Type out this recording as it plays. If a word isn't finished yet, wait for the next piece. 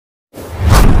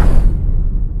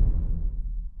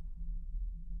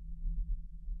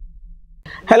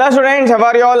Hello students, how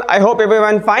are you all? I hope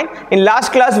everyone fine. In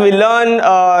last class we learned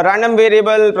random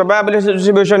variable, probability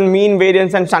distribution, mean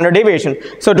variance and standard deviation.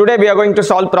 So today we are going to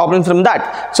solve problems from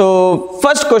that. So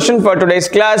first question for today's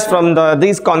class from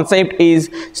this concept is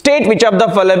state which of the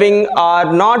following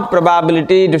are not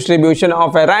probability distribution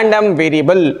of a random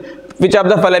variable. Which of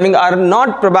the following are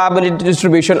not probability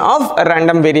distribution of a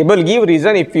random variable? Give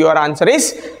reason if your answer is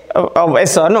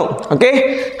yes or no. Okay.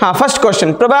 First question,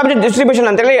 probability distribution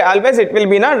antele always it will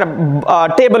be in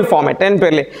a table format.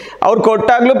 Neನಪಿರಲಿ ಅವ್ರು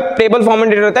ಕೊಟ್ಟಾಗಲೂ table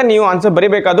format ಇರುತ್ತೆ, ನೀವು answer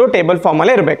ಬರಿಬೇಕಾದ್ರೂ table form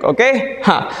ಅಲ್ಲೇ ಇರಬೇಕು. Okay.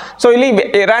 So ಇಲ್ಲಿ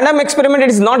random experiment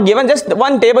it is not given, just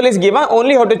one table is given,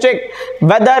 only how to check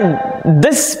whether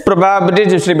this probability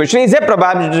distribution is a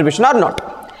probability distribution or not.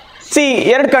 See,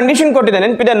 ಎರಡು condition ಕೊಟ್ಟಿದೆ,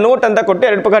 ನೆನಪಿದೆ, note ಅಂತ ಕೊಟ್ಟು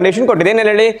ಎರಡು condition ಕೊಟ್ಟಿದೆ. ಏನು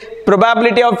ಹೇಳಿ,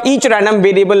 probability of each random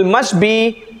variable must be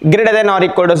greater than or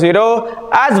equal to 0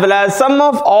 as well as sum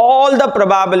of all the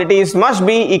probabilities must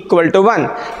be equal to 1.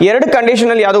 ಎರಡು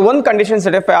ಕಂಡೀಷನ್ ಅಲ್ಲಿ ಯಾವುದೋ ಒಂದು ಕಂಡೀಷನ್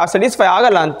satisfy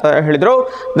ಆಗಲ್ಲ ಅಂತ ಹೇಳಿದ್ರು,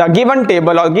 the given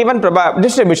table or given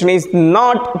distribution is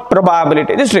not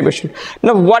probability distribution.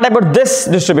 Now what about this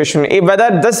distribution, whether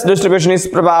this distribution is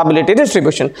probability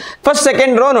distribution? First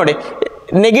second row ನೋಡಿ,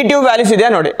 negative values ಇದೆಯಾ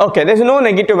ನೋಡಿ. Okay, there is no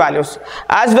negative values.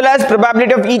 As well as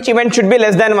probability of each event should be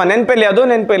less than 1. ನೆನಪಲ್ಲಿ ಅದು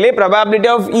ನೆನಪಲ್ಲಿ probability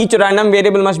of each random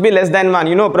variable must be less than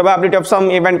 1. You know, probability of some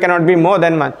event cannot be more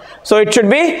than 1, so it should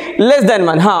be less than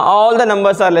 1. All the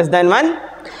numbers are less than 1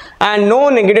 and no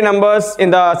negative numbers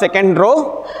in the second row.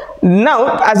 Now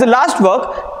as the last work,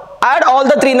 add all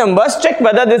the three numbers, check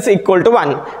whether this is equal to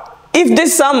 1. If this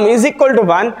sum is equal to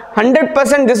 1,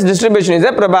 100% this distribution is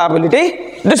a probability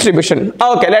distribution.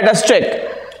 Okay, let us check.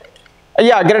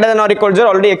 Yeah, greater than or equal to 0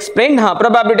 already explained.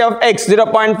 Probability of x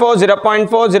 0.4,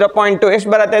 0.4, 0.2, ಎಷ್ಟು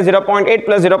ಬರುತ್ತೆ 0.8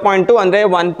 plus 0.2 ಅಂದ್ರೆ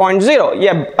 1.0.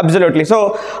 Yeah, absolutely. So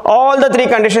all the three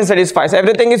conditions satisfies.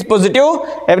 Everything is positive,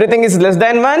 everything is less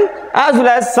than 1, as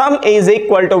well as sum is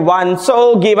equal to 1. So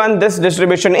given this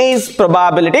distribution is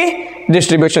probability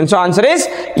distribution. So answer is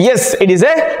yes, it is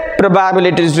a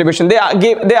probability distribution.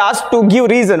 They asked to give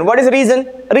reason. What is reason?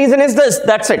 Reason is this,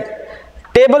 that's it.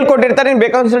 Table ಕೊಟ್ಟಿರ್ತಾರೆ, in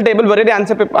ಬೇಕಾನ್ಸಲ್ table ಬರೀರಿ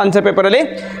answer paper ಅಲ್ಲಿ.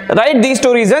 Write these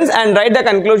two reasons and write the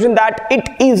conclusion that it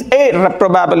is a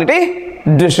probability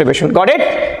distribution. Got it?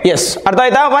 Yes. ಅರ್ಥ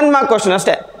ಆಯ್ತಾ? 1 mark question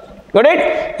ಅಷ್ಟೇ. Got it?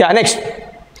 Yeah, next.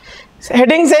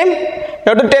 Heading same. You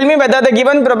have to tell me whether the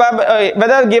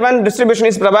given distribution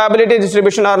is probability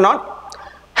distribution or not.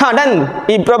 Done.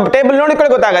 ಈ table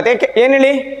ನೋಡಿಕೊಳ್ಳಿ ಗೊತ್ತಾಗತ್ತೆ. ಏನು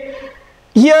ಹೇಳಿ,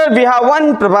 here we have one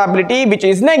probability which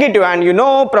is negative, and you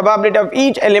know probability of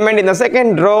each element in the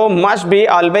second row must be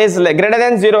always greater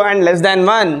than 0 and less than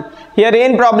 1. Here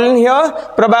in problem here,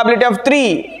 probability of 3,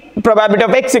 probability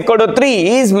of x equal to 3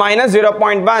 is minus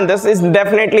 0.1. This is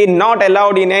definitely not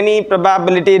allowed in any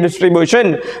probability distribution.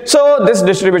 So this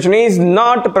distribution is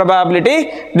not probability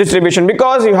distribution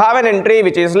because you have an entry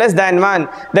which is less than 1.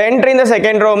 The entry in the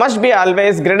second row must be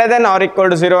always greater than or equal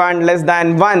to 0 and less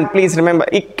than 1. Please remember,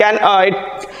 it can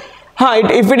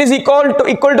if it is equal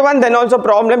to 1, then also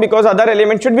problem, because other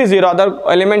elements should be 0, other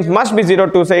elements must be 0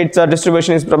 to say its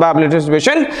distribution is probability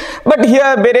distribution. But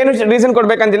here ಬೇರೇನು reason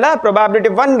ಕೊಡಬೇಕಂತಿಲ್ಲ, probability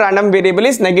of one random variable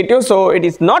is negative, so it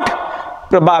is not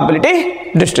probability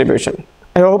distribution.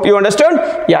 I hope you understood.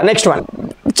 Yeah, next one,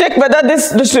 check whether this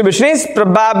distribution is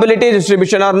probability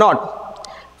distribution or not.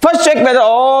 First check whether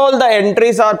all the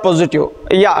entries are positive.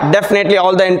 Yeah, definitely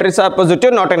all the entries are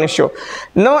positive, not an issue.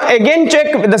 Now again check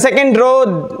the second row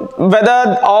whether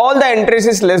all the entries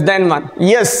is less than 1.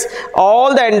 Yes, all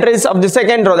the entries of the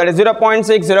second row, that is 0.6,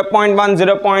 0.1,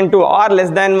 0.2 are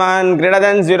less than 1, greater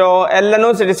than 0, ellanu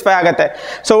satisfy agate.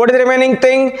 So what is the remaining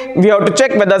thing? We have to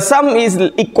check whether sum is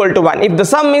equal to 1. If the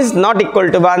sum is not equal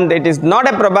to 1, it is not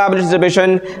a probability distribution.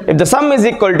 If the sum is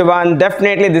equal to 1,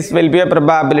 definitely this will be a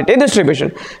probability distribution.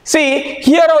 See,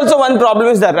 here also one problem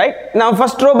is there, right? Now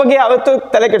first row ಬಗ್ಗೆ ಯಾವತ್ತೂ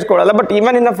ತಲೆ ಕೆಡಿಸ್ಕೊಳ್ಳಲ್ಲ, but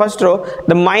even in the first row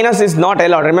the minus is not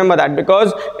allowed. Remember that, because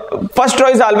first row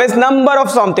is always number of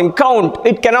something, count,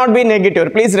 it cannot be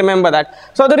negative. Please remember that.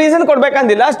 So the reason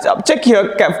ಕೊಡಬೇಕಂದಿಲ್ಲ, check here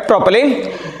properly.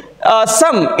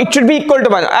 Sum it should be equal to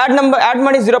 1. Add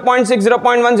ಮಾಡಿ 0.6,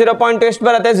 0.1, 0.2 ಎಷ್ಟು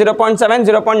ಬರುತ್ತೆ 0.7,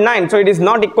 0.9. So it is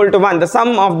not equal to 1. The sum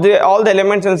of all the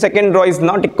elements in the second row is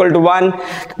not equal to 1.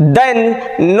 Then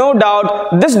no doubt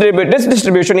this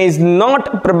distribution is not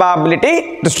probability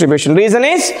distribution. Reason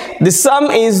is the sum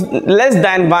is less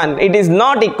than 1. It is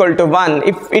not equal to 1.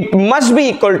 If it must be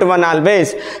equal to 1 always.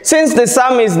 Since the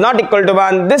sum is not equal to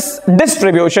 1, this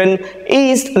distribution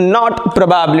is not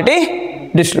probability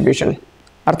distribution.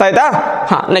 ಅರ್ಥ ಆಯ್ತಾ?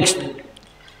 Next.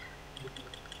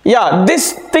 Yeah, these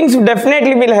things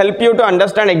definitely will help you to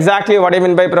understand exactly what I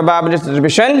mean by probability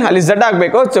distribution. ಅಲ್ಲಿ z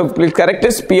ಆಗಬೇಕು, so please correct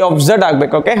this, p of z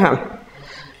ಆಗಬೇಕು. Okay,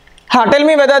 tell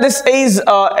me whether this is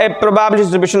a probability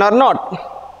distribution or not.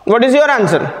 What is your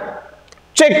answer?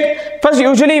 Check. First,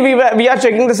 usually we are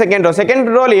checking the second row. Second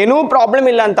row no problem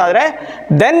illa antadre,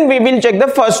 then we will check the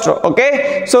first row.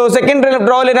 Okay. So second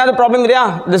row another problem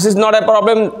idea. This is not a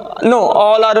problem. No,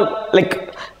 all are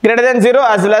like greater than 0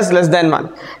 as well as less than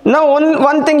 1. Now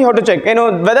one thing you have to check,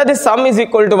 whether this sum is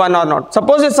equal to 1 or not.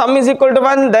 Suppose the sum is equal to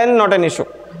 1, then not an issue.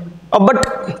 But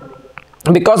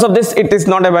because of this, it is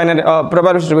not a binary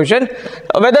probability distribution.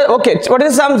 Whether, okay, what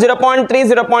is the sum? 0.3,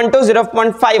 0.2,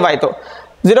 0.5 ಆಯ್ತು.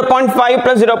 0.5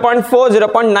 plus 0.4,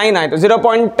 0.9 ಆಯ್ತು.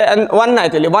 0.1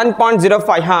 ಆಯ್ತು ಇಲ್ಲಿ.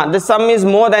 1.05. The sum is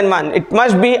more than 1. It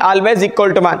must be always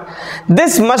equal to 1.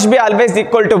 This must be always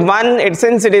equal to 1.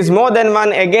 Since it is more than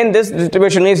 1, again this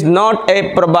distribution is not a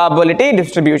probability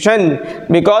distribution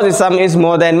because the sum is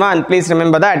more than 1. Please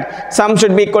remember that. Sum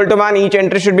should be equal to 1. Each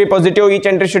entry should be positive. Each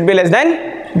entry should be less than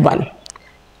 1.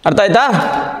 ಅರ್ಥ ಆಯ್ತಾ?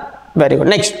 Very good.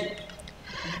 Next.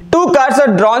 2 cards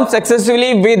are drawn successfully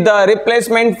with the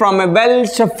replacement from a well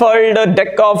shuffled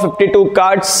deck of 52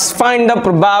 cards. Find the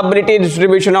probability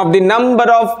distribution of the number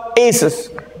of aces.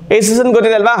 Aces and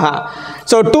ಗೊತ್ತಿದಲ್ವಾ?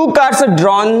 So 2 cards are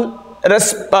drawn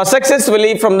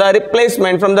successfully from the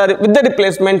replacement with the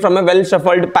replacement from a well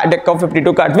shuffled deck of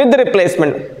 52 cards with the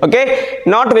replacement. Okay,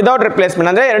 not without replacement.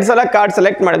 Andre ಎರಡು ಸಲ card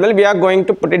select ಮಾಡಿದ್ಮೇಲೆ we are going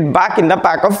to put it back in the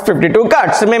pack of 52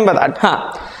 cards. Remember that.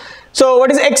 So what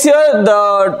is x here? The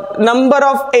number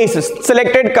of aces,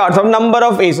 selected cards of number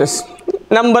of aces.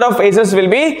 Number of aces will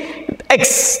be x.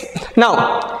 Now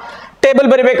table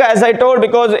baribeka, as I told,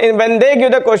 because when they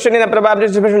give the question in the probability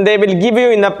distribution, they will give you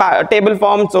in the table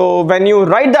form. So when you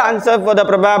write the answer for the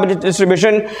probability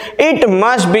distribution, it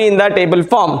must be in the table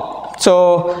form. So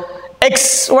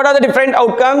x, what are the different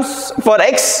outcomes for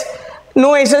x? No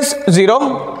aces 0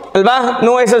 alva,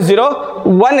 no aces 0.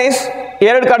 1 is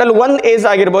ಎರಡು ಕಾರ್ಡಲ್ಲಿ 1 ace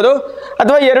ಆಗಿರ್ಬೋದು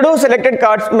ಅಥವಾ ಎರಡು selected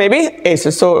cards may be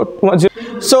aces.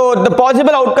 So the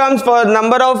possible outcomes for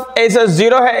number of aces,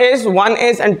 0 ace, 1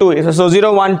 ace and 2 aces. So 0,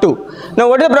 1, 2. Now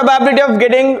what is the probability of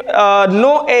getting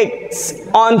no ace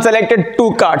on selected 2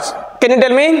 cards? Can you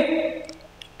tell me?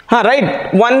 Right,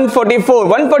 144.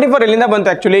 144 ಎಲ್ಲಿಂದ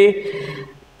ಬಂತು actually?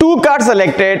 2 cards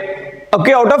selected.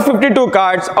 Okay, out of 52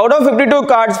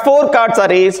 cards, 4 cards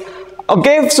are ace.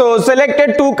 Okay, so selected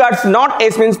 2 cards not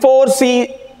ace means 4c,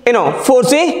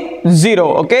 4c 0.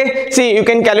 Okay, see, you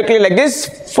can calculate like this.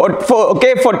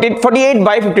 48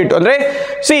 by 52. Andre,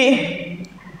 see,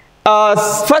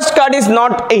 first card is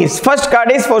not ace. First card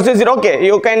is 4c 0. Okay,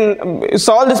 you can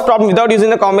solve this problem without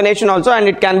using the combination also, and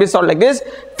it can be solved like this.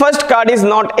 First card is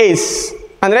not ace.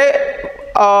 Andre,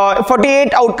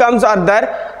 48 outcomes are there.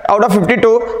 Out of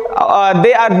 52,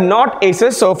 they are not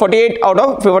aces. So 48 out of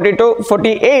 52,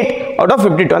 48 out of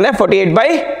 52, and then 48 by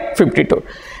 52.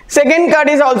 Second card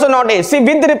is also not ace. See,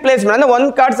 with the replacement, and the one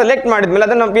card select madidmele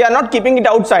adana we are not keeping it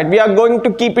outside. We are going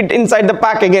to keep it inside the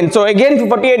pack again. So again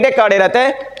 48 card irate.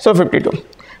 So 52.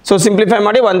 So simplify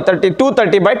ಮಾಡಿ 130,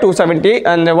 230 by 270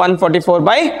 and 144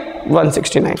 by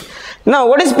 169. Now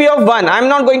what is P of 1? I am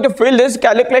not going to fill this.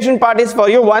 Calculation part is for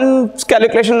you. One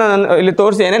calculation ಇಲ್ಲಿ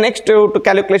ತೋರಿಸಿದ್ದೇನೆ. Next to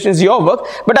calculation is your work,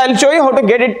 but I will show you how to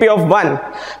get it P of 1.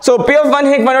 So P of 1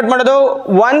 ಹೇಗೆ convert ಮಾಡೋದು?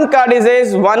 One card is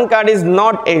ace, one card is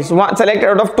not ace. One selected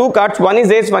out of 2 cards, one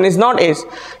is ace, one is not ace.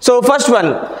 So first one,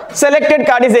 selected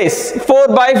card is ace, 4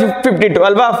 by 52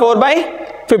 alva, 4 by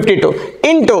 52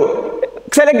 into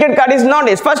selected card is not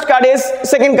ace, first card is,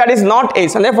 second card is not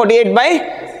ace, and then 48 by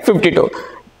 52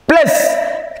 plus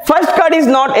first card is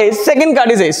not ace, second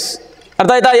card is ace.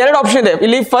 ಅರ್ಥ ಆಯ್ತಾ? ಎರಡು option ಇದೆ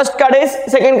ಇಲ್ಲಿ. First card is,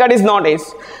 second card is not Ace.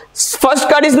 First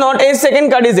card is not Ace, second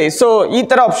card is Ace. So ಈ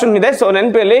ತರ option ಇದೆ. So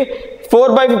ನೆನಪಲ್ಲಿ 4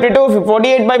 by 52,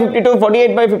 48 by 52,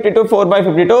 48 by 52, 4 by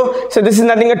 52. So this is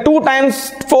nothing but 2 times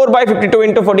 4 by 52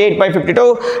 into 48 by 52.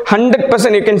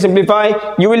 100% you can simplify.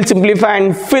 You will simplify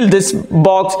and fill this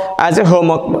box as a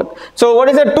homework work. So what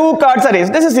is the 2 cards are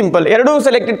ace? This is simple. ಎರಡು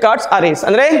selected cards are ace.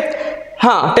 ಅಂದ್ರೆ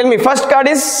tell me, first card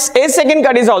is ace, second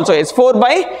card is also ace. 4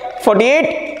 by 48,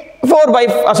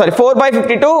 4 by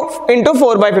 52 into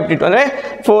 4 by 52. Andre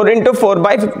 4 into 4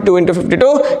 by 52 into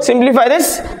 52. Simplify this,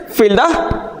 fill the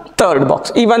third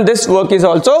box. Even this work is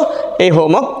also a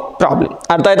homework problem.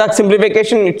 Artha aita?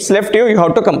 Simplification, it's left you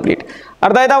have to complete.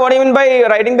 Artha aita? What do you mean by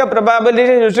writing the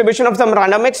probability distribution of some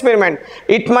random experiment?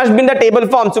 It must be in the table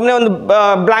form. Sumne on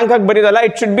blank hag baridala,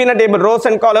 it should be in a table, rows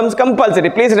and columns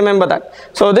compulsory. Please remember that.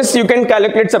 So this you can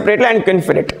calculate separately and can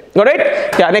fill it. Got it?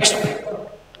 Yeah, next.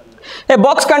 A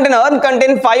box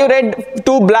contain 5 red,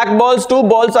 2 black balls. 2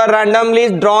 balls are randomly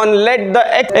drawn. Let the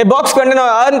x. A box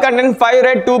contain 5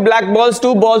 red, 2 black balls.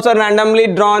 2 balls are randomly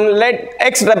drawn. Let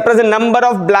x represent number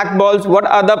of black balls. What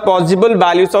are the possible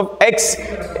values of x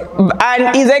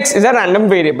and is x is a random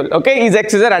variable. Okay, is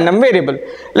x is a random variable.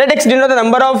 Let x denote the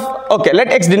number of, okay,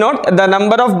 let x denote the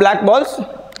number of black balls.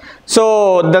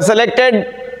 So the selected,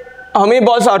 how many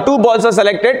balls are, 2 balls are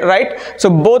selected, right? So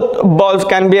both balls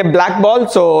can be a black ball,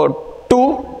 so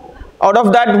 2. Out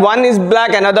of that, one is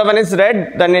black, another one is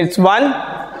red, then it's 1.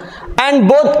 And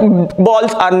both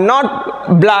balls are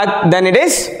not black, then it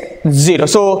is 0.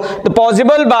 So the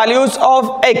possible values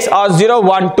of x are 0,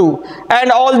 1, 2,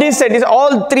 and all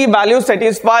three values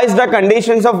satisfies the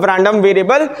conditions of random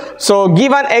variable. So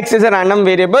given x is a random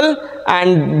variable,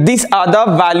 and these are the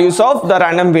values of the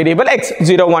random variable x,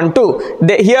 0, 1, 2.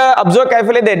 Here observe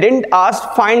carefully, they didn't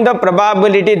ask find the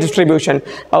probability distribution.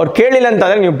 Or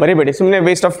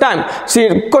waste of time. See,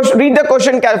 read the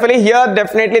question carefully. Here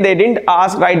definitely they didn't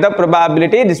ask write the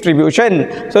probability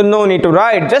distribution. So no need to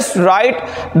write, just write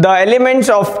the elements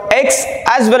of x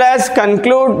as well as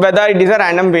conclude whether it is a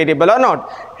random variable or not.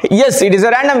 Yes, it is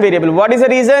a random variable. What is the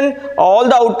reason? All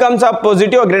the outcomes are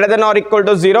positive or greater than or equal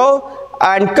to 0,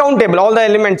 and countable, all the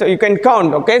elements you can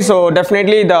count. Okay, so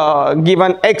definitely the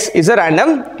given x is a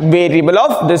random variable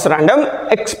of this random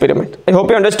experiment. I hope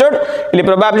you understood.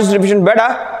 Probability distribution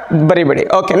better.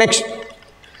 Okay, next.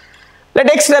 Let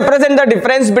x represent the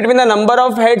difference between the number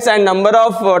of heads and number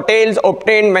of tails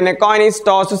obtained when a coin is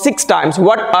tossed 6 times.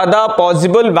 What are the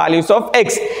possible values of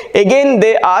x? Again,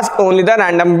 they ask only the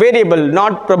random variable,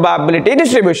 not probability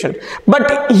distribution.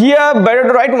 But here better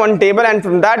to write one table, and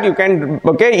from that you can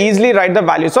easily write the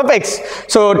values of x.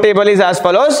 So table is as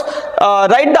follows.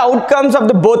 Write the outcomes of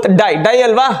the both die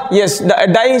alva. Yes, the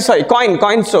die, sorry,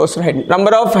 coin source, right?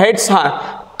 Number of heads,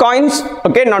 coins,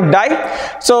 okay, not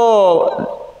die.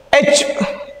 So H,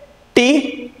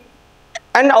 T,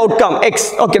 and outcome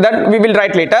x. Okay, that we will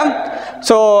write later.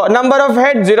 So number of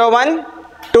heads 0, 1,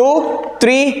 2,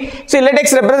 3. See, let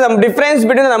x represent the difference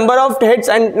between the number of heads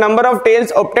and number of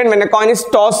tails obtained when a coin is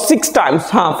tossed 6 times.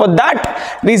 For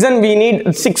that reason we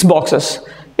need 6 boxes.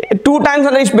 2 times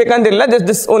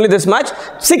this only this much.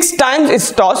 6 times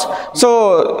is tossed.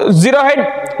 So 0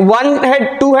 head, 1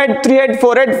 head, 2 head, 3 head,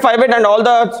 4 head, 5 head, and all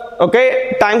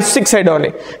the times 6 head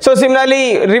only. So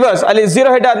similarly reverse, ali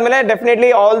 0 head admele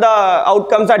definitely all the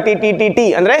outcomes are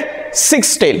t andre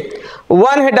 6 tail.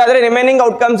 1 head adre remaining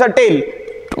outcomes are tail.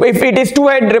 If it is 2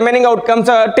 head, remaining outcomes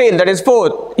are tail, that is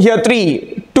 4. Here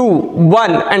 3, 2,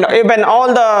 1, and when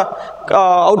all the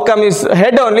outcome is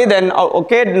head only, then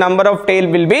number of tail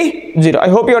will be 0. I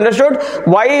hope you understood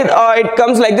why it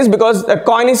comes like this, because the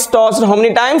coin is tossed how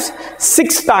many times?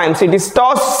 6 times. It is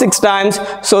tossed 6 times,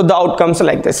 so the outcomes are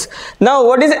like this. Now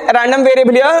what is a random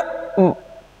variable here?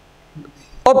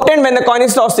 Obtained when the coin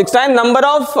is tossed 6 times. Number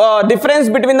of difference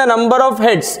between the number of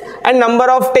heads and number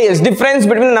of tails. Difference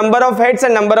between the number of heads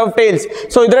and number of tails.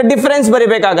 So idhar difference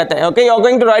baribekagate. Okay, you are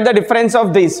going to write the difference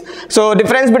of these. So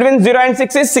difference between 0 and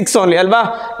 6 is 6 only,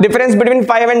 alva. Difference between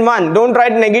 5 and 1. Don't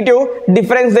write negative.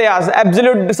 Difference they ask.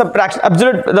 Absolute subtraction.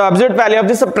 The absolute value of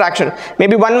the subtraction.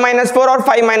 Maybe 1 minus 4 or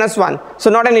 5 minus 1. So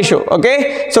not an issue.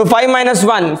 Okay. So 5 minus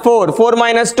 1, 4. 4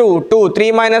 minus 2, 2.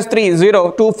 3 minus 3,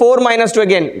 0. 2, 4 minus 2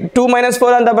 again. 2 minus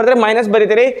 4 and the minus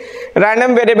baritere.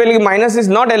 Random variable minus is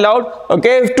not allowed.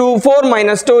 Okay, 2, 4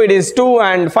 minus 2 it is 2,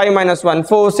 and 5 minus 1,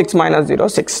 4, 6 minus 0,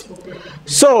 6.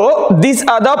 So these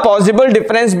are the possible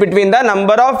difference between the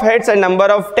number of heads and number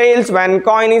of tails when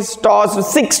coin is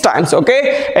tossed 6 times.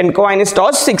 Okay, and coin is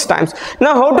tossed 6 times.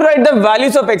 Now how to write the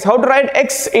values of x? How to write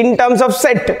x in terms of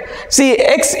set? See,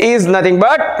 x is nothing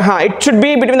but it should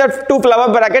be between the 2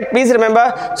 flower bracket. Please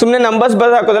remember, sumne numbers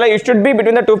it should be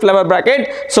between the 2 flower bracket.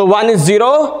 So 1 is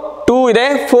 0, 2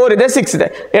 ide, 4 ide, 6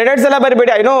 ide.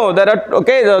 I know there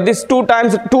are this 2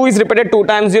 times, 2 is repeated 2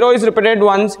 times, 0 is repeated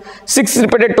once, 6 is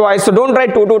repeated twice. So don't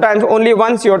write 2 times, only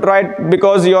once you have to write,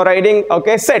 because you are writing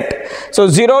set. So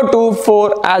 0, 2,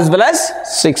 4 as well as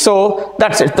 6. So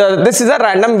that's it. This is a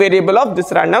random variable of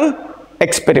this random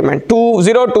experiment. 2,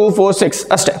 0, 2, 4, 6.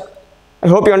 I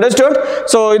hope you understood.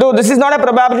 So this is not a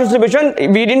probability distribution.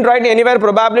 We didn't write anywhere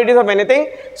probabilities of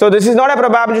anything. So this is not a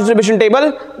probability distribution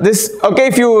table. This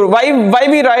if you why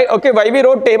we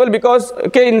wrote table, because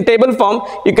in table form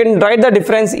you can write the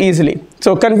difference easily.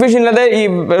 So confusion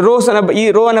rows and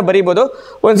row and baribodu.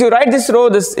 Once you write this row,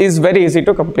 this is very easy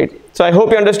to complete. So I hope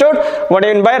you understood what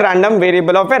I mean by random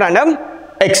variable of a random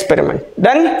experiment.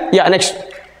 Done? Yeah, next.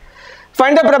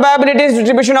 Find the probability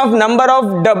distribution of number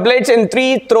of doublets in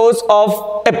 3 throws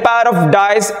of a pair of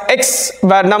dice x,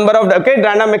 where number of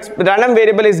random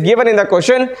variable is given in the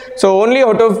question. So only you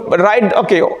have to write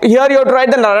here you have to write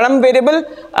the random variable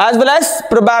as well as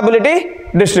probability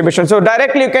distribution. So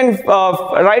directly you can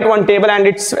write one table and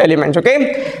its elements.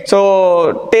 Okay,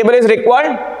 so table is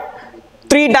required.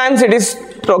 3 times it is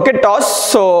okay toss,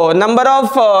 so number of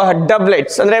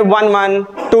doublets andre 1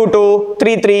 1 2 2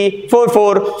 3 3 4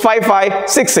 4 5 5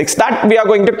 6 6, that we are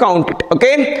going to count it.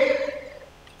 Okay,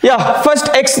 yeah, first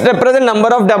x represent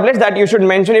number of doublets that you should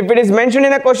mention. If it is mentioned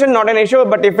in a question, not an issue,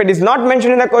 but if it is not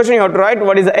mentioned in a question, you have to write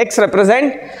what is the x represent.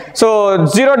 So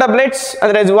 0 doublets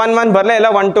andre 1 1 barle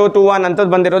ella 1 2 2 1 antad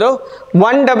bandirodu,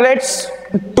 1 doublets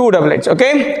 2 doublets.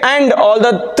 Okay, and all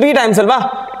the 3 times alva.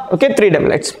 Okay, 3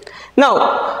 doublets. Now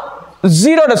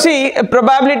 0 to see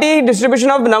probability distribution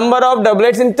of number of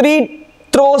doublets in 3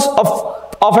 throws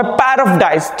of a pair of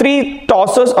dice, 3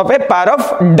 tosses of a pair of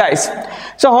dice.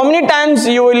 So how many times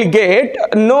you will get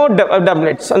no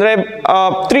doublets andre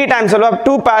 3 times alva,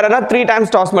 2 pair ana 3 times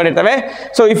toss ಮಾಡಿರ್ತವೆ.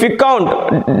 So if you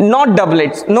count not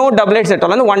doublets, no doublets at all,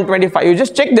 125, you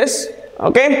just check this.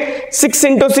 Okay, 6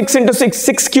 into 6 into 6,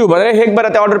 6 cube andre hege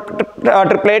barutte order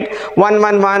triplet 1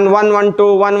 1 1 1 1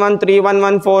 2 1 1 3 1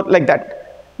 1 4 like that.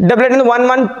 Doublet in 1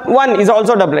 1 1 is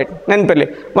also doublet, nenpirli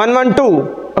 1 1 2.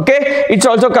 Okay, it's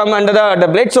also come under the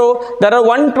doublet. So there are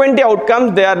 120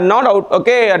 outcomes, they are not out,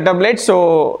 okay, doublet. So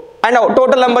and our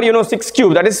total number, you know, 6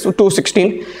 cube, that is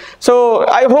 216. So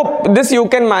I hope this you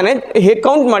can manage. Here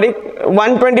count madi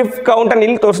 120 count and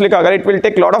il torslik agare, it will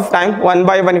take lot of time one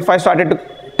by one. If I started to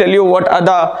tell you what are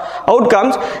the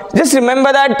outcomes, just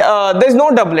remember that there is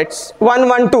no doublets. 1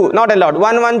 1 2 not allowed,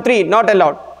 1 1 3 not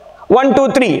allowed, 1 2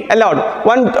 3 allowed,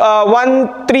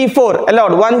 1 3 4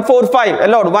 allowed, 1 4 5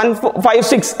 allowed, 1 5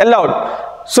 6 allowed.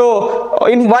 So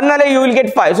in one array you will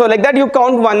get 5. So like that you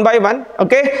count one by one.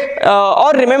 Okay,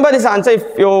 or remember this answer if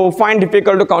you find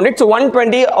difficult to count it. So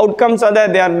 120 outcomes are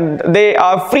there, they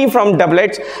are free from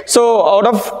doublets. So out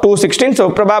of 216, so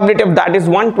probability of that is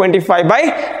 125 by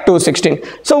 216.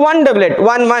 So one doublet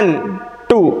 1 1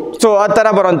 2, so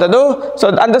atara barantadu. So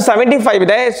under 75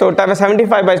 ide, so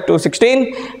 75 by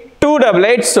 216. 2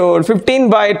 doublets, so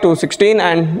 15 by 216,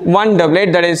 and 1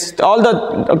 doublet, that is all the,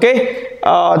 okay,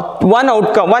 one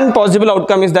outcome, one possible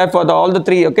outcome is there for all the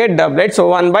 3, okay, doublets. So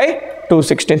 1 by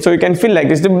 216. So you can feel like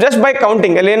this just by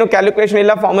counting. Aleno calculation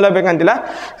illa, formula bekantilla.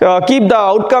 Keep the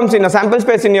outcomes in a sample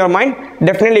space in your mind.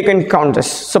 Definitely you can count this.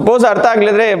 Suppose artha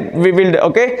agladre we will,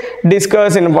 okay,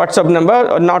 discuss in WhatsApp number,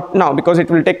 or not now because it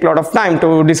will take a lot of time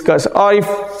to discuss. Or if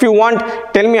you want,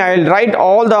 tell me, I will write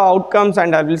all the outcomes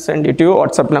and I will send it to you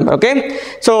WhatsApp number. Okay,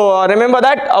 so remember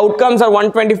that outcomes are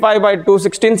 125 by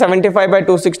 216, 75 by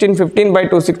 216, 15 by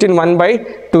 216, 1 by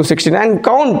 216, and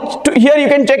count. Here you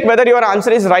can check whether your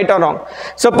answer is right or wrong.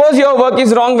 Suppose your work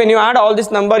is wrong, when you add all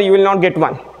this number you will not get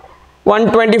 1.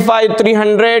 125,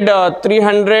 300,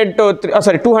 200,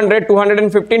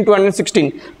 215,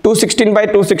 216, 216 by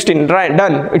 216, right,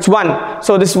 done, it's 1.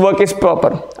 So this work is proper.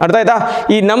 Artha aita,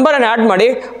 ee number and add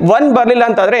madi 1 barlilla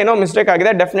antadre eno mistake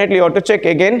agide, definitely you have to check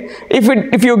again.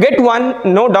 If you get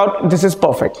 1, no doubt this is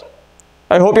perfect.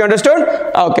 I hope you understood.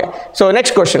 Okay, so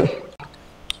next question.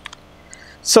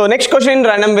 So next question in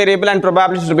random variable and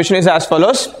probability distribution is as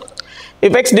follows.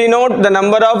 If x denote the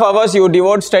number of hours you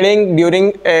devote studying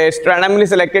during a randomly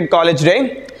selected college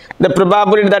day, the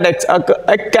probability that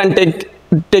x can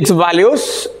takes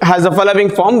values has the following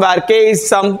form, where k is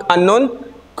some unknown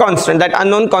constant. That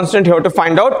unknown constant you have to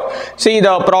find out. See,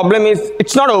 the problem is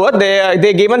it's not over.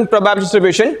 They given probability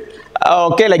distribution,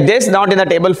 okay, like this, not in the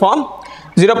table form.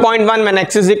 0.1 when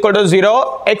x is equal to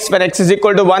 0, x when x is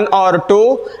equal to 1 or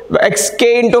 2, x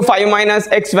k into 5 minus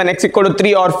x when x equal to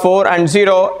 3 or 4, and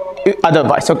 0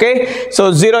 otherwise. Okay,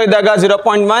 so 0 idaga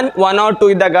 0.1, 1 or 2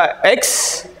 idaga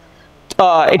x,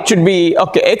 it should be,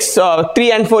 okay, x,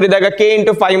 3 and 4 idaga k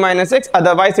into 5 minus x,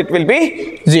 otherwise it will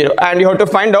be 0. And you have to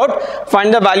find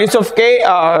the values of k.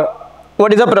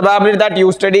 What is the probability that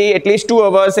you study at least 2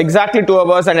 hours, exactly 2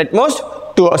 hours, and at most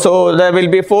 2 hours. So there will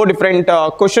be 4 different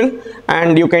question,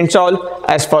 and you can solve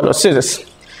as follows. See this.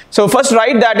 So first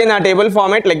write that in a table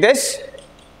format like this.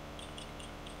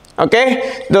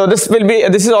 Okay, so this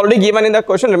is already given in the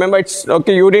question. Remember, it's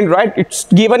okay, you didn't write, it's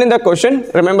given in the question.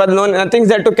 Remember, nothing is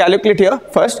there to calculate here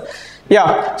first.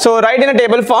 Yeah, so write in a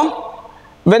table form.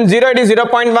 When 0 it is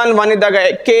 0.1, 1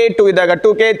 idaga k, 2 idaga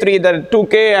 2k, 3 idaga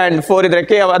 2k, and 4 idaga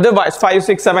k, otherwise 5,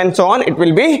 6, 7, so on, it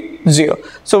will be 0.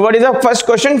 So what is the first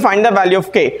question? Find the value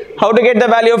of k. How to get the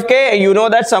value of k? You know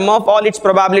that sum of all its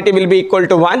probability will be equal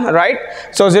to 1, right?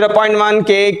 So 0.1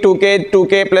 k,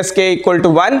 2k plus k equal to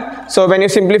 1. So when you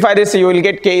simplify this, you will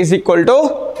get k is equal to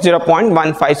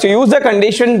 0.15. So use the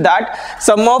condition that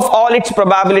sum of all its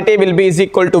probability will be is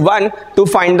equal to 1 to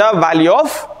find the value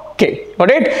of k. Got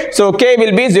it? So k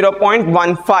will be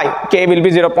 0.15. K will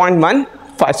be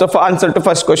 0.15. So for answer to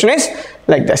first question is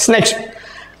like this. Next,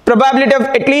 probability of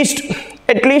at least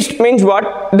at least means what?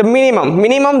 The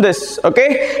minimum this, okay?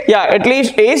 Yeah, at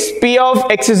least is P of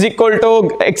x is equal to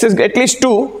x is at least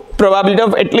 2. Probability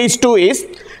of at least 2 is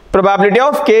probability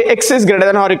of kx is greater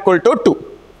than or equal to 2.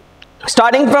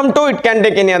 Starting from 2, it can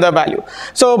take any other value.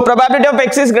 So probability of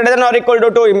x is greater than or equal to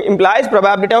 2 implies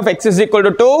probability of x is equal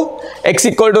to 2, x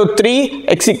equal to 3,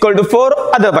 x equal to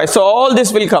 4, otherwise. So all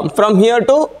this will come from here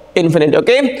to infinity,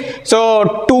 okay? So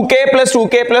 2k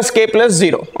plus k plus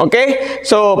 0, okay?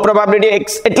 So probability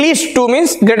x at least 2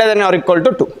 means greater than or equal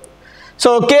to 2. So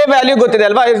k value gottide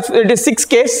alva, it is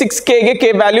 6k ge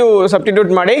k value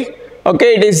substitute ಮಾಡಿ. Okay,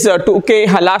 it is 2k,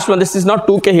 last one, this is not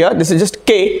 2k here, this is just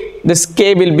k, this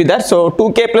k will be there. So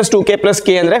 2k plus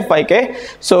k andre 5k,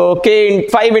 so k in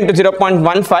 5 into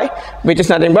 0.15, which is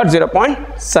nothing but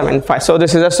 0.75. so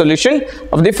this is the solution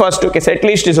of the first two cases. At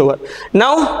least is over.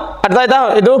 Now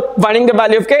finding the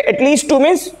value of k, at least 2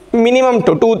 means minimum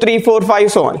 2, 3, 4,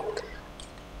 5, so on.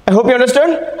 I hope you understood.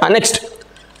 Next,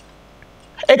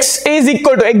 x is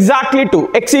equal to exactly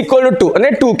 2, x equal to 2 and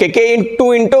then 2k, k in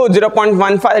 2 into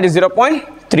 0.15, that is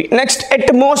 0.3. Next,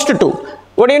 at most 2.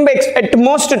 What do you mean by at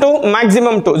most 2?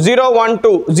 Maximum 2. 0, 1,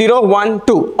 2, 0, 1,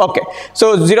 2. Okay.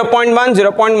 So 0.1,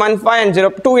 0.15 and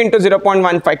 2 into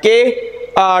 0.15.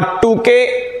 K, 2k,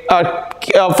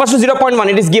 first 0.1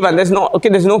 it is given. There's no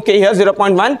k here.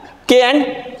 0.1, k and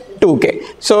 2k.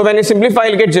 So when you simplify,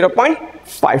 you'll get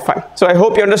 0.55. So I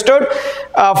hope you understood.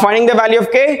 Finding the value of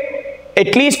k.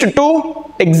 At least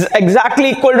 2,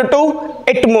 exactly equal to 2,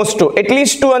 at most 2. At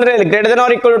least 2 andre greater than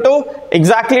or equal to 2,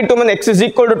 exactly 2 means x is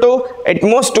equal to 2, at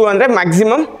most 2 andre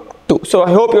maximum 2. So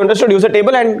I hope you understood. Use the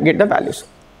table and get the values.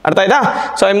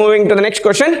 So I'm moving to the next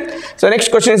question. So the next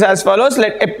question is as follows.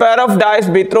 Let a pair of dice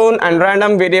be thrown and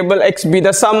random variable x be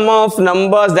the sum of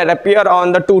numbers that appear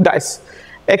on the two dice.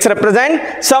 X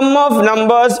represent sum of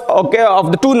numbers, okay,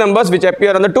 of the two numbers which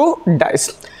appear on the two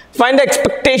dice. Find the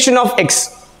expectation of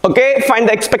x. Okay, find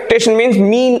the expectation means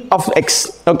mean of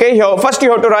x. Okay, here first you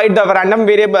have to write the random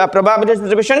variable probability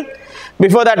distribution,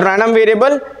 before that random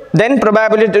variable, then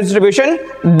probability distribution,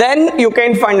 then you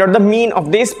can find out the mean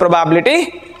of this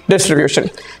probability distribution.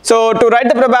 So to write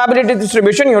the probability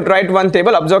distribution, you have to write one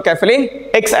table. Observe carefully,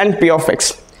 x and p of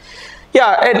x.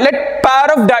 Yeah, let pair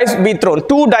of dice be thrown.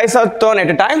 Two dice are thrown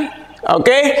at a time.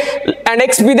 Okay, and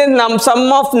x be the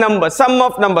sum of numbers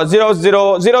 0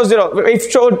 0 0 0. If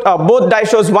showed both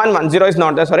dice shows 1 1, 0 is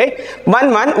not there, sorry,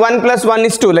 1 1, 1 plus 1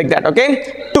 is 2, like that.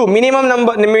 Okay, 2 minimum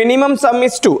number, minimum sum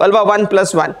is 2, alva 1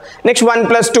 plus 1. Next 1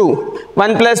 plus 2,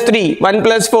 1 plus 3, 1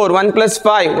 plus 4, 1 plus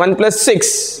 5, 1 plus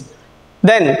 6,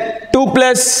 then 2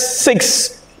 plus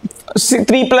 6,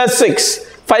 3 plus 6,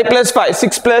 5 plus 5,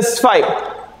 6 plus 5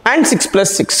 and 6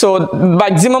 plus 6. So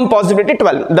maximum possibility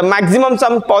 12. The maximum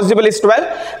sum possible is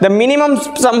 12. The minimum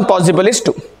sum possible is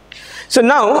 2. So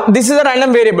now this is a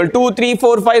random variable. 2, 3,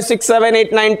 4, 5, 6, 7,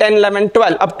 8, 9, 10, 11,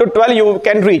 12. Up to 12 you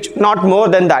can reach, not more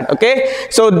than that. Okay.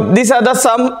 So these are the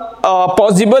sum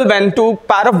possible when two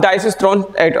pair of dice is thrown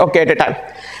at a time.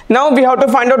 Now we have to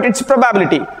find out its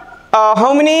probability.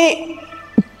 How many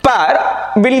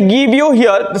pair will give you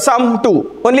here the sum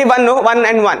 2? Only one, no? 1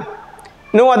 and 1.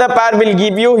 No other pair will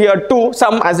give you here 2,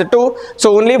 sum as a 2,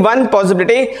 so only one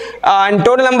possibility, and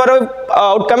total number of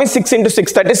outcome is 6 into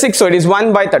 6, 36, so it is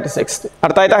 1 by 36.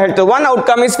 One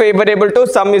outcome is favorable to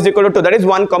sum is equal to 2, that is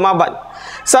 1, 1.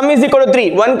 Sum is equal to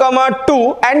 3, 1,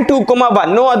 2 and 2,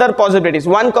 1, no other possibilities,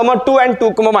 1, 2 and 2,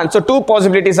 1, so two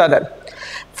possibilities are there.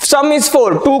 Sum is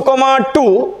 4, 2,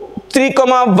 2, 3,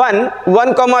 1,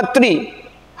 1, 3.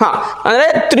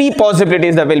 And 3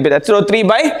 possibilities that will be there. So 3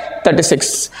 by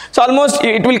 36. So almost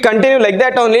it will continue like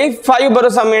that only. 5 baro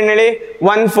sum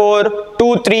 1 4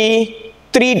 2 3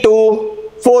 3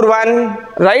 2 4 1,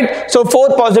 right? So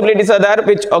 4 possibilities are there,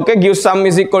 which gives sum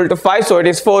is equal to 5. So it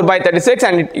is 4 by 36,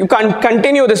 and you can't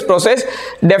continue this process.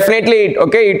 Definitely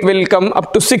it will come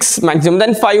up to 6 maximum.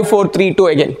 Then 5 4 3 2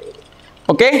 again.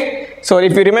 Okay. So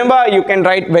if you remember, you can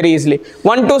write very easily.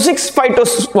 1 2 6 5 2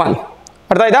 1.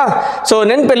 So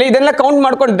ನೆನಪಲ್ಲಿ ಇದೆಲ್ಲ count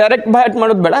ಮಾಡ್ಕೊಂಡು direct by heart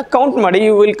ಮಾಡೋದು ಬೇಡ, count ಮಾಡಿ,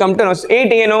 you will come to know.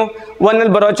 8 ಏನು 1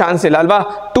 ಅಲ್ಲಿ ಬರೋ chance ಇಲ್ಲ ಅಲ್ವಾ.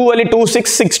 2 ಅಲ್ಲಿ 2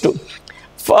 6 6 2,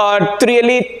 3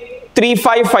 ಅಲ್ಲಿ 3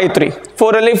 5 5 3,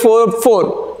 4 ಅಲ್ಲಿ 4 4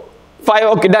 5.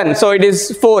 okay, done. So it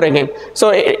is 4 again.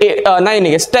 So 9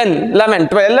 is 10 11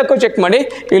 12 ಎಲ್ಲಕ್ಕೂ ಚೆಕ್ ಮಾಡಿ,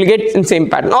 you will get in same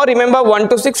pattern. Or remember 1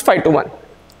 2 6 5 2 1.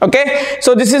 Okay, so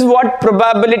this is what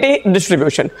probability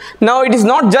distribution. Now it is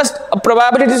not just a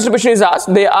probability distribution is asked,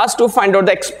 they asked to find out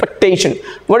the expectation.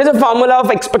 What is the formula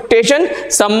of expectation?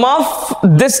 Sum of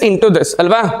this into this,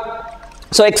 alva.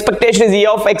 So expectation is E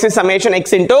of x is summation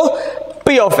x into P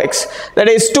P of x, that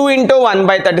is 2 into 1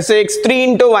 by 36, 3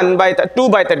 into 1 by 2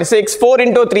 by 36, 4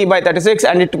 into 3 by 36,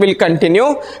 and it will continue.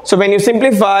 So when you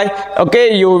simplify, okay,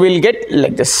 you will get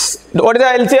like this. What is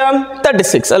the LCM?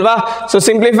 36 alva. So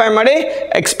simplify made,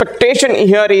 expectation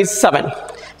here is 7.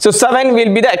 So 7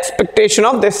 will be the expectation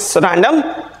of this random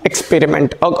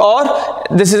experiment, or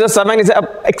this is a 7 is a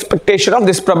expectation of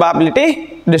this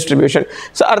probability distribution.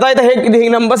 So the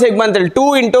numbers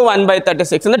 2 into 1 by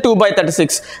 36 and the 2 by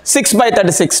 36, 6 by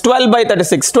 36, 12 by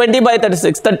 36, 20 by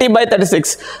 36, 30 by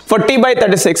 36, 40 by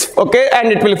 36, okay,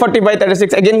 and it will 40 by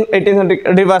 36, again it is in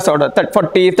reverse order,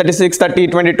 40, 36, 30,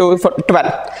 22,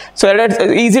 12. So that's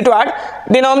easy to add.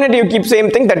 Denominator you keep same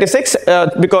thing, 36,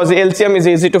 because the LCM is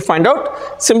easy to find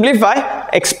out. Simplify,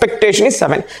 expectation is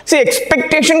 7. See,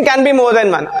 expectation can be more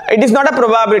than 1. It is not a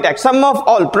probability, sum of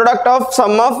all, product of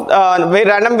sum of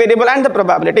random variable and the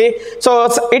probability. So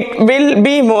it will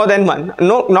be more than 1.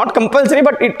 No, not compulsory,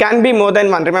 but it can be more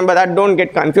than 1. Remember that, don't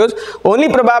get confused. Only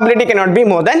probability cannot be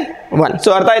more than 1.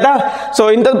 So so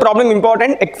in the problem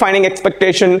important, finding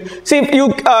expectation. See,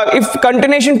 if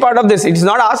continuation part of this, it is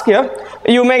not asked here,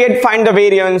 you may find the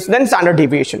variance, then standard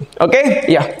deviation. Okay,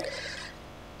 yeah.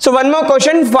 So one more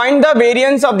question, find the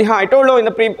variance of the, I told you in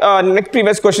the next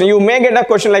previous question, you may get a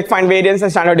question like find variance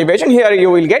and standard deviation. Here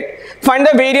you will get, find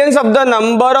the variance of the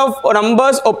number of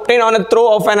numbers obtained on a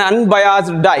throw of an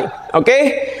unbiased die.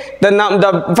 Okay,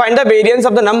 find the variance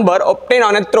of the number obtained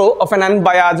on a throw of an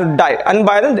unbiased die.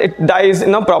 Unbiased, die is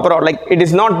in a proper order, like it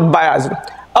is not biased.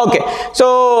 Okay,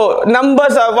 so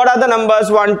numbers, what are the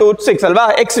numbers? 1, 2, 6,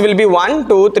 alva. X will be 1,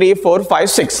 2, 3, 4, 5,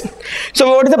 6. So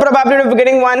what is the probability of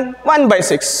getting 1? 1 by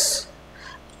 6.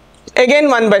 Again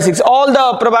 1 by 6. All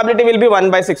the probability will be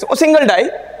 1 by 6. A single die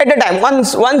at a time,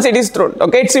 once it is thrown.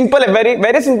 Okay, it's simple, a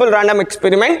very simple random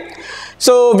experiment.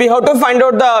 So we have to find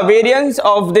out the variance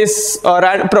of this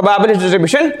probability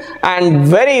distribution, and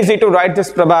very easy to write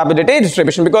this probability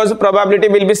distribution because probability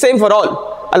will be same for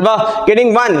all. Alva,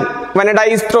 getting 1 when a die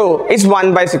is thrown is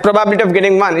 1 by 6. Probability of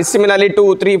getting 1 is similarly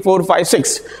 2, 3, 4, 5,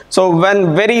 6. So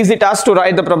very easy task to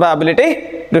write the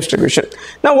probability distribution.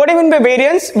 Now what do you mean by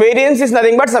variance? Variance is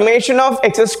nothing but summation of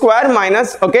x square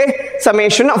minus, okay,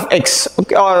 summation of x,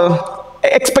 okay, or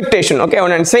expectation, okay,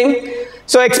 one and same.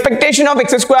 So expectation of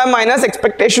x square minus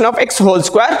expectation of x whole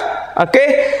square. Okay,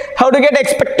 how to get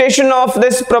expectation of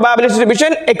this probability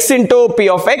distribution? X into p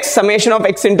of x, summation of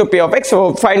x into p of x.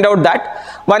 So find out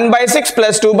that 1 by 6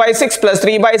 plus 2 by 6 plus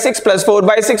 3 by 6 plus 4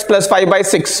 by 6 plus 5 by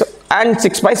 6 and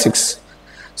 6 by 6.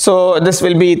 So this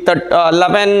will be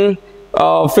 11,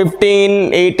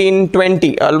 15, 18,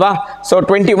 20, alva. So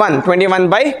 21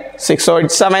 by 6. So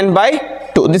it's 7 by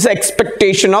 2. This is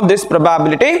expectation of this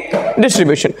probability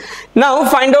distribution. Now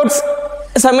find out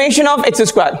summation of x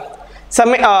square.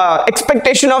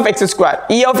 Expectation of x square,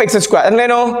 E of x square,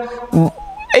 and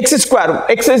x square,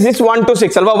 x is this 1 to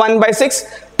 6, alva. 1 by 6,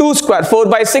 2 square, 4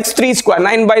 by 6, 3 square,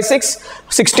 9 by 6,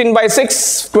 16 by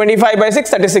 6, 25 by 6,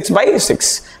 36 by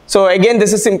 6. So again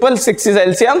this is simple, 6 is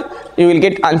LCM, you will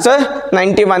get answer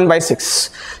 91 by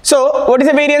 6. So what is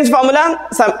the variance formula?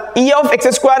 E of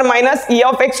x square minus E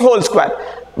of x whole square.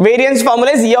 Variance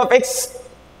formula is E of x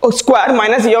square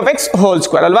minus E of x whole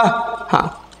square,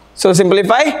 alva. So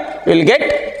simplify, you will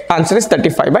get answer is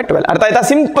 35 by 12. Artha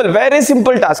simple, very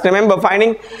simple task. Remember,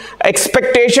 finding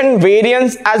expectation,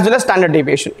 variance as well as standard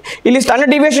deviation. ಇಲ್ಲಿ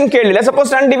standard deviation ಕೇಳಿಲ್ಲ. Suppose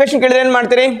standard deviation ಕೇಳಿದ್ರೆ ಏನು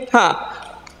ಮಾಡ್ತೀರಿ?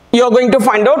 You are going to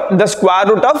find out the square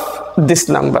root of this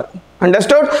number.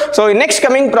 Understood? So in next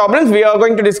coming problems, we are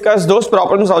going to discuss those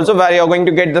problems also where you are going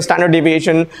to get the standard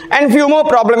deviation and few more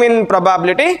problem in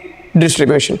probability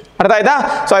distribution.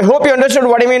 So I hope you understood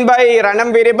what I mean by random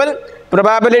variable,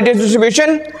 probability distribution,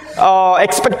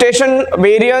 expectation,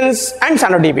 variance and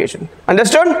standard deviation.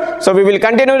 Understood? So we will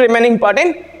continue remaining part in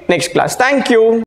next class. Thank you.